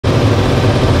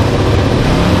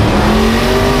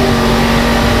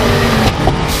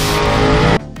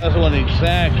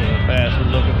exactly the pass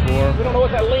we're looking for. We don't know what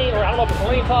that lean, or I don't know if it's a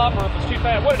lean top or if it's too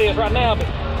fast, what it is right now, but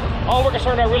all we're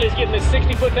concerned about really is getting this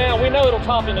 60 foot down. We know it'll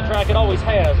top in the track, it always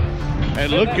has. It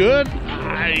looked good.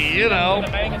 You know,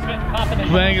 the bang is spitting,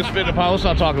 popping. Bang is spitting pop. Let's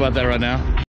not talk about that right now.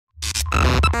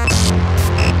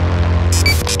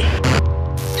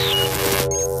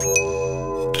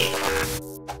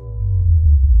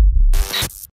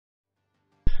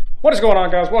 What is going on,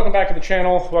 guys? Welcome back to the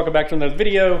channel. Welcome back to another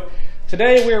video.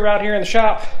 Today we're out here in the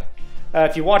shop.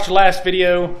 If you watched the last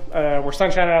video, we're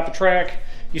sunshining out the track.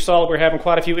 You saw that we're having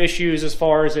quite a few issues as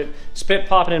far as it spit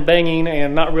popping and banging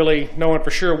and not really knowing for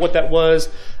sure what that was.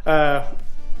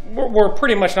 We're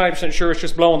pretty much 90% sure it's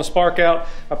just blowing the spark out.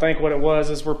 I think what it was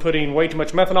is we're putting way too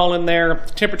much methanol in there.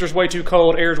 The temperature's way too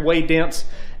cold, air's way dense,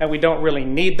 and we don't really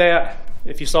need that.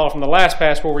 If you saw from the last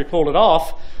pass where we pulled it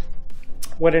off,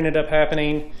 what ended up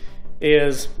happening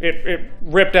is it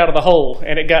ripped out of the hole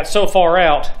and it got so far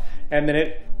out and then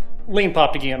it lean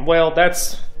popped again. Well,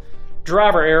 that's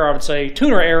driver error, I would say,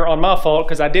 tuner error on my fault,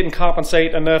 because I didn't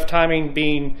compensate enough timing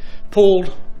being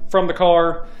pulled from the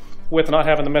car with not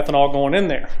having the methanol going in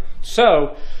there.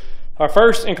 So our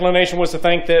first inclination was to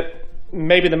think that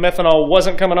maybe the methanol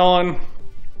wasn't coming on,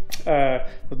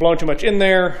 was blowing too much in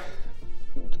there.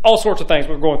 All sorts of things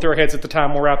were going through our heads at the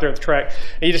time when we're out there at the track.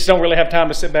 And you just don't really have time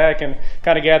to sit back and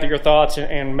kind of gather your thoughts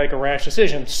and make a rash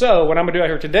decision. So what I'm going to do out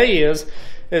here today is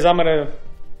I'm going to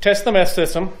test the meth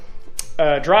system,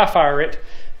 dry fire it,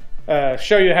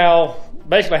 show you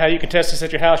basically how you can test this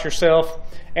at your house yourself.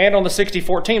 And on the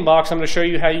 6014 box, I'm going to show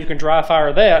you how you can dry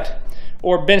fire that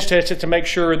or bench test it to make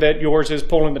sure that yours is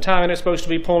pulling the timing it's supposed to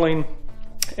be pulling,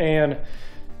 and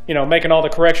you know, making all the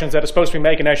corrections that it's supposed to be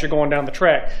making as you're going down the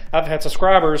track. I've had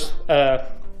subscribers,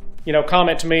 you know,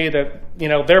 comment to me that, you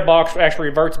know, their box actually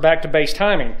reverts back to base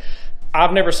timing.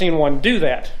 I've never seen one do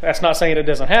that. That's not saying it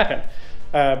doesn't happen.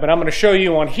 But I'm going to show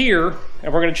you on here,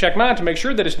 and we're going to check mine to make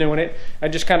sure that it's doing it,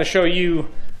 and just kind of show you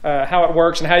how it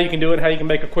works and how you can do it, how you can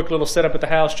make a quick little setup at the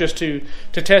house just to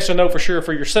test and know for sure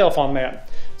for yourself on that.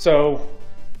 So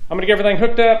I'm going to get everything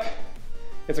hooked up.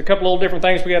 It's a couple little different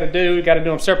things we got to do. We got to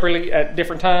do them separately at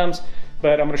different times,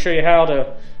 but I'm going to show you how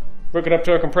to hook it up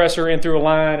to a compressor and through a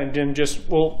line, and then just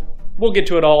we'll get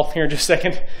to it all here in just a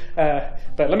second.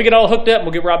 But let me get all hooked up and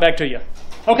we'll get right back to you.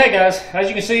 Okay, guys, as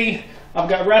you can see, I've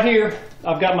got right here,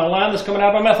 I've got my line that's coming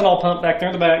out of my methanol pump back there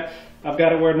in the back. I've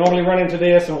got it where it normally run into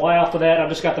this, and way off to that, I've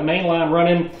just got the main line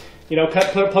running. You know,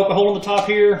 poke a hole in the top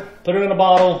here, put it in a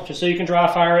bottle just so you can dry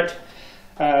fire it.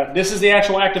 This is the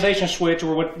actual activation switch,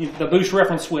 or what the boost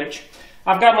reference switch.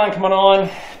 I've got mine coming on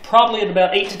probably at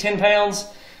about 8 to 10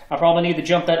 pounds. I probably need to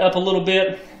jump that up a little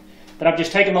bit, but I've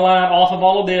just taken the line off of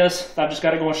all of this. I've just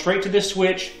got it going straight to this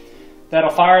switch.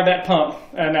 That'll fire that pump.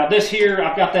 Now this here,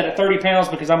 I've got that at 30 pounds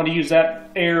because I'm going to use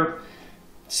that air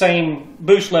same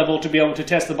boost level to be able to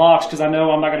test the box, because I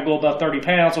know I'm not going to go above 30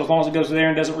 pounds. So as long as it goes there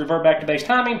and doesn't revert back to base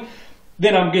timing,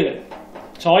 then I'm good.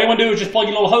 So all you want to do is just plug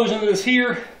your little hose into this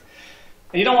here.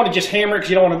 And you don't want to just hammer it because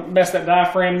you don't want to mess that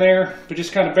diaphragm there, but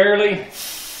just kind of barely.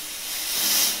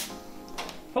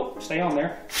 Oh, stay on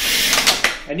there.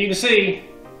 And you can see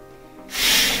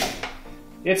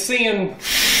it's seeing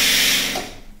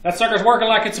that sucker's working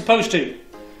like it's supposed to.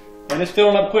 And it's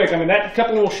filling up quick. I mean, that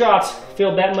couple little shots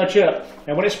filled that much up.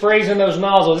 And when it sprays in those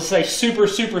nozzles, it's a super,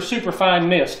 super, super fine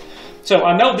mist. So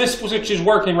I know this switch is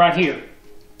working right here.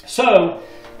 So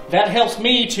that helps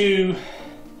me to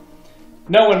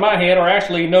know in my head, or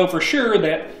actually know for sure,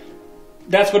 that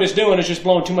that's what it's doing, is just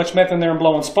blowing too much meth in there and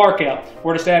blowing spark out.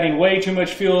 We're just adding way too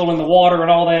much fuel in the water and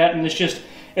all that, and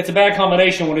it's a bad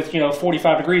combination when it's, you know,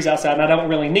 45 degrees outside, and I don't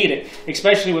really need it,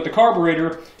 especially with the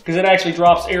carburetor, because it actually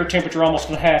drops air temperature almost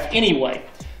in half anyway.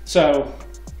 So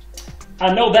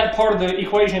I know that part of the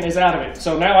equation is out of it.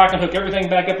 So now I can hook everything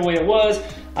back up the way it was.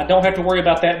 I don't have to worry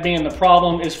about that being the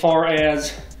problem as far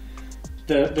as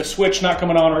the switch not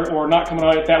coming on or not coming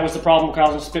on, if that was the problem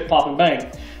causing spit, pop, and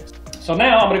bang. So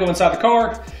now I'm going to go inside the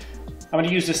car. I'm going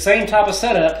to use the same type of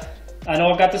setup. I know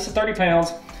I've got this at 30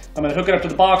 pounds. I'm going to hook it up to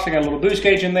the box. I got a little boost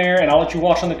gauge in there, and I'll let you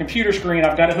watch on the computer screen.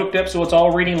 I've got it hooked up so it's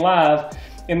all reading live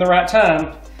in the right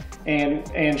time,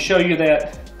 and show you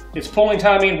that it's pulling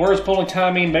timing, where it's pulling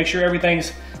timing, make sure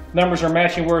everything's numbers are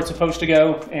matching where it's supposed to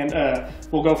go, and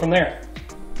we'll go from there.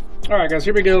 All right, guys,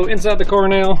 here we go inside the car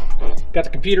now. Got the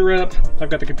computer up. I've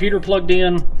got the computer plugged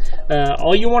in.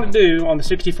 All you want to do on the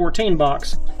 6014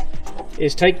 box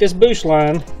is take this boost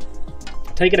line,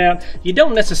 take it out. You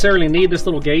don't necessarily need this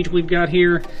little gauge we've got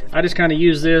here. I just kind of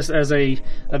use this as a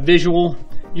visual.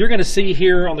 You're going to see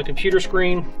here on the computer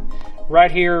screen,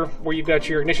 right here where you've got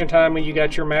your ignition timing, you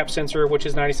got your map sensor, which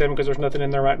is 97 because there's nothing in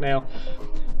there right now.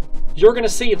 you're going to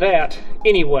see that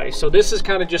anyway. So this is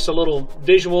kind of just a little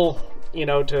visual, you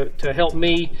know, to help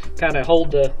me kind of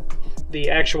hold the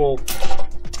actual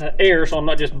air, so I'm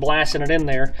not just blasting it in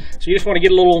there. So you just want to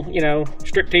get a little, you know,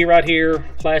 strip tee right here,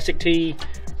 plastic tee,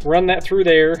 run that through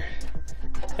there,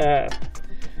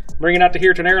 bring it out to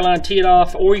here to an airline, tee it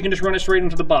off, or you can just run it straight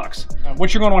into the box.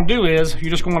 What you're going to want to do is you're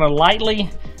just going to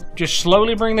lightly, just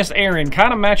slowly bring this air in,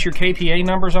 kind of match your KPA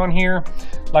numbers on here.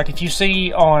 Like if you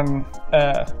see on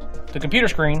the computer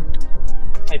screen,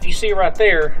 if you see right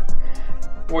there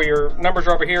where your numbers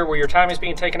are over here, where your time is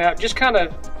being taken out, just kind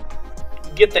of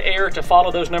get the air to follow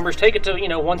those numbers. Take it to, you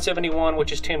know, 171,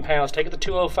 which is 10 pounds. Take it to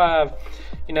 205,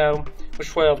 you know, which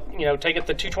is 12. You know, take it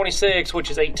to 226,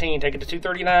 which is 18. Take it to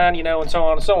 239, you know, and so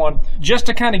on and so on. Just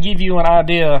to kind of give you an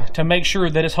idea to make sure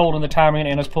that it's holding the timing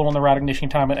and it's pulling the right ignition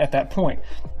timing at that point.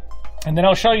 And then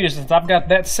I'll show you, since I've got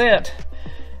that set,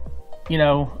 you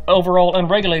know, overall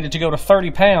unregulated to go to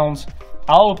 30 pounds,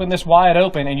 I'll open this wide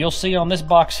open and you'll see on this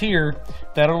box here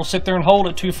that it'll sit there and hold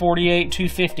at 248,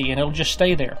 250, and it'll just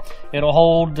stay there. It'll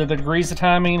hold the degrees of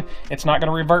timing. It's not going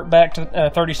to revert back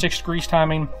to 36 degrees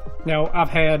timing. Now, I've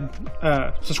had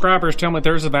subscribers tell me that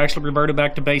theirs have actually reverted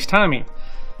back to base timing.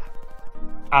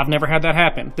 I've never had that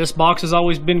happen. This box has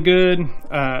always been good.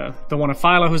 The one at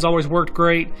Philo has always worked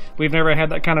great. We've never had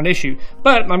that kind of issue.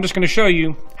 But I'm just going to show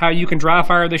you how you can dry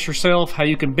fire this yourself, how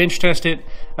you can bench test it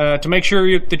to make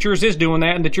sure that yours is doing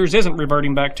that and that yours isn't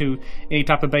reverting back to any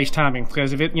type of base timing.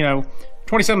 Because if it, you know,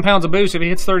 27 pounds of boost, if it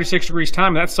hits 36 degrees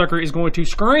timing, that sucker is going to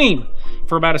scream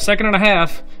for about a second and a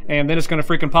half, and then it's going to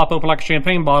freaking pop open like a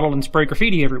champagne bottle and spray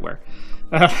graffiti everywhere.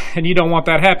 And you don't want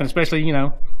that to happen, especially, you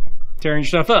know, tearing your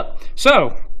stuff up. So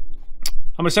I'm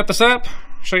going to set this up,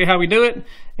 show you how we do it,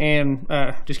 and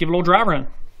just give it a little dry run.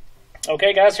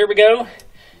 Okay guys, here we go.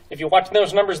 If you're watching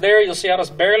those numbers there, you'll see how it's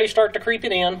barely start to creep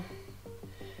it in.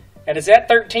 And it's at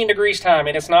 13 degrees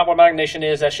timing. It's not what my ignition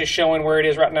is. That's just showing where it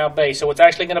is right now base. So it's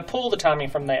actually going to pull the timing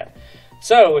from that.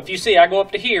 So if you see, I go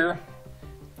up to here.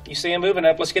 You see I'm moving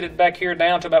up. Let's get it back here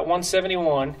down to about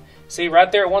 171. See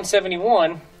right there at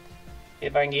 171.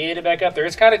 If I can get it back up there.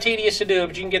 It's kind of tedious to do,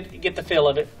 but you can get the feel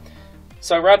of it.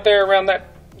 So right there around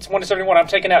that, it's 171. I'm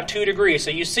taking out 2 degrees.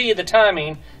 So you see the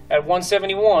timing at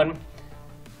 171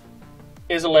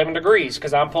 is 11 degrees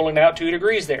because I'm pulling out 2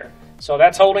 degrees there. So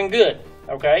that's holding good.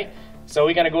 Okay, so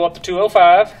we're going to go up to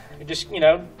 205. Just, you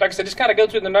know, like I said, just kind of go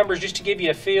through the numbers just to give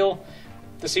you a feel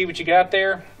to see what you got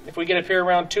there. If we get up here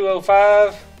around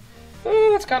 205,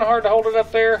 it's kind of hard to hold it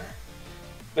up there,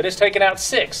 but it's taking out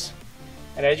 6.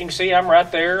 And as you can see, I'm right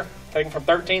there, taking from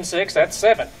 13.6, that's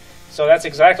 7. So that's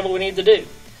exactly what we need to do,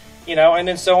 you know, and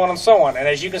then so on and so on. And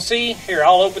as you can see, here,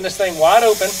 I'll open this thing wide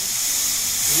open.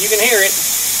 You can hear it.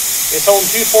 It's holding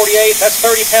 248. That's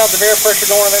 30 pounds of air pressure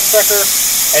going in that sucker.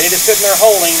 And it is sitting there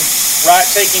holding, right,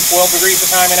 taking 12 degrees of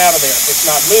timing out of there. It's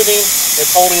not moving,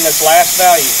 it's holding its last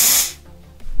value.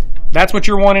 That's what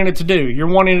you're wanting it to do.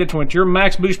 You're wanting it to your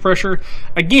max boost pressure.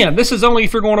 Again, this is only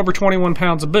if you're going over 21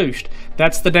 pounds of boost.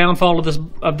 That's the downfall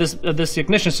of this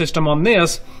ignition system on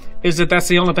this, is that that's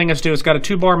the only thing it's doing. It's got a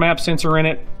 2-bar map sensor in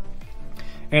it,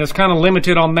 and it's kind of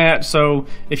limited on that. So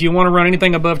if you want to run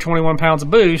anything above 21 pounds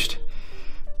of boost,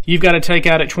 you've got to take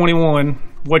out at 21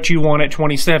 what you want at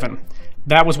 27.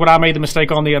 That was what I made the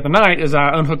mistake on the other night, is I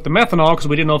unhooked the methanol because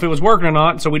we didn't know if it was working or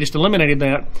not, so we just eliminated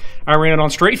that. I ran it on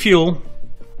straight fuel,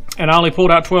 and I only pulled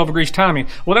out 12 degrees timing.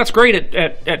 Well, that's great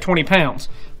at 20 pounds.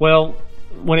 Well,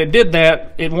 when it did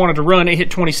that, it wanted to run, it hit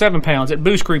 27 pounds. It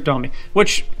boost creeped on me,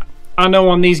 which I know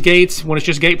on these gates, when it's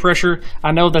just gate pressure,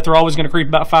 I know that they're always going to creep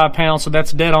about 5 pounds, so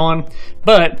that's dead on.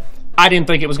 But I didn't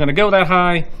think it was going to go that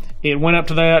high. It went up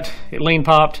to that, it lean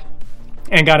popped,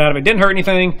 and got out of it. Didn't hurt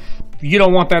anything. You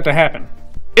don't want that to happen.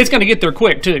 It's going to get there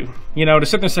quick too. You know, to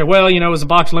sit there and say, well, you know, is the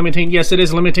box limiting? Yes, it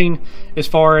is limiting as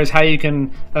far as how you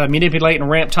can manipulate and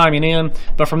ramp timing in.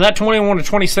 But from that 21 to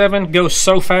 27 goes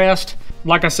so fast.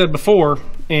 Like I said before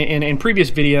in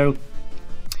previous video,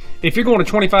 if you're going to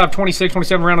 25, 26,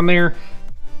 27 around in there,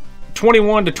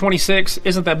 21 to 26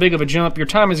 isn't that big of a jump. Your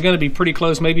time is going to be pretty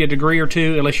close, maybe a degree or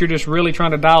two, unless you're just really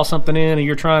trying to dial something in and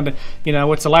you're trying to, you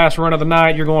know, it's the last run of the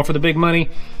night, you're going for the big money.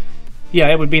 Yeah,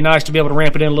 it would be nice to be able to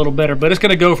ramp it in a little better, but it's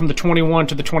going to go from the 21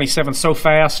 to the 27 so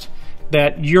fast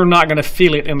that you're not going to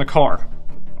feel it in the car.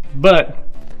 But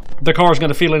the car is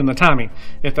going to feel it in the timing,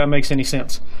 if that makes any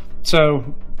sense.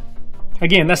 So,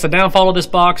 again, that's the downfall of this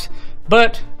box,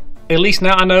 but at least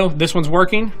now I know this one's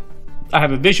working. I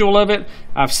have a visual of it.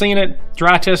 I've seen it,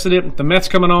 dry tested it. The meth's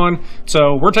coming on.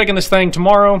 So we're taking this thing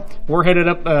tomorrow. We're headed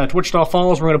up to Wichita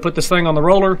Falls. We're going to put this thing on the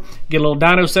roller, get a little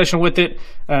dyno session with it,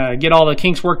 get all the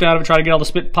kinks worked out of it, try to get all the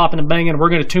spit popping and banging. We're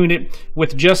going to tune it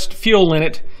with just fuel in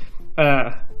it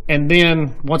and And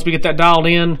then once we get that dialed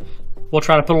in, we'll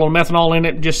try to put a little methanol in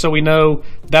it just so we know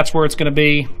that's where it's going to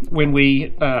be when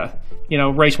we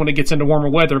race when it gets into warmer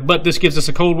weather. But this gives us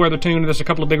a cold weather tune. There's a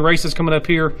couple of big races coming up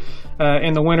here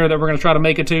in the winter that we're going to try to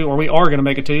make it to, or we are going to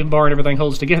make it to, barring everything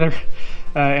holds together.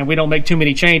 And we don't make too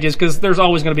many changes because there's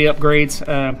always going to be upgrades.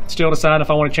 Still deciding if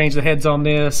I want to change the heads on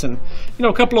this and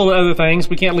a couple of other things.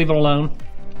 We can't leave it alone.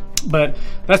 But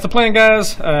that's the plan,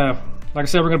 guys. Like I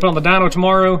said, we're going to put on the dyno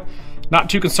tomorrow. Not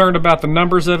too concerned about the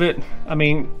numbers of it. I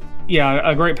mean, yeah,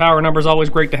 a great power number is always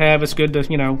great to have. It's good to,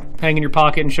 hang in your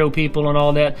pocket and show people and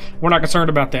all that. We're not concerned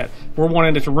about that. We're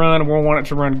wanting it to run, and we want it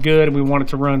to run good, and we want it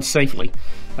to run safely.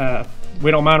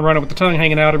 We don't mind running with the tongue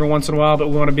hanging out every once in a while, but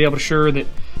we want to be able to assure that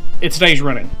it stays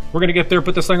running. We're going to get there,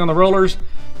 put this thing on the rollers,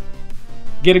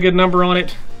 get a good number on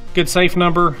it, good safe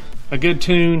number, a good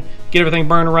tune, get everything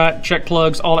burning right, check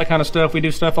plugs, all that kind of stuff. We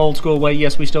do stuff old school way.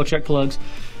 Yes, we still check plugs.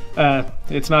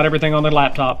 It's not everything on the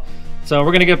laptop. So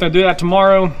we're going to get there and do that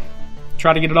tomorrow.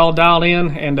 Try to get it all dialed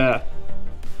in and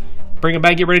bring it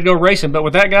back, get ready to go racing. But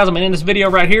with that, guys, I'm going to end this video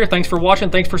right here. Thanks for watching.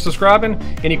 Thanks for subscribing.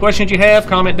 Any questions you have,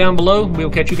 comment down below.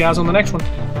 We'll catch you guys on the next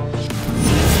one.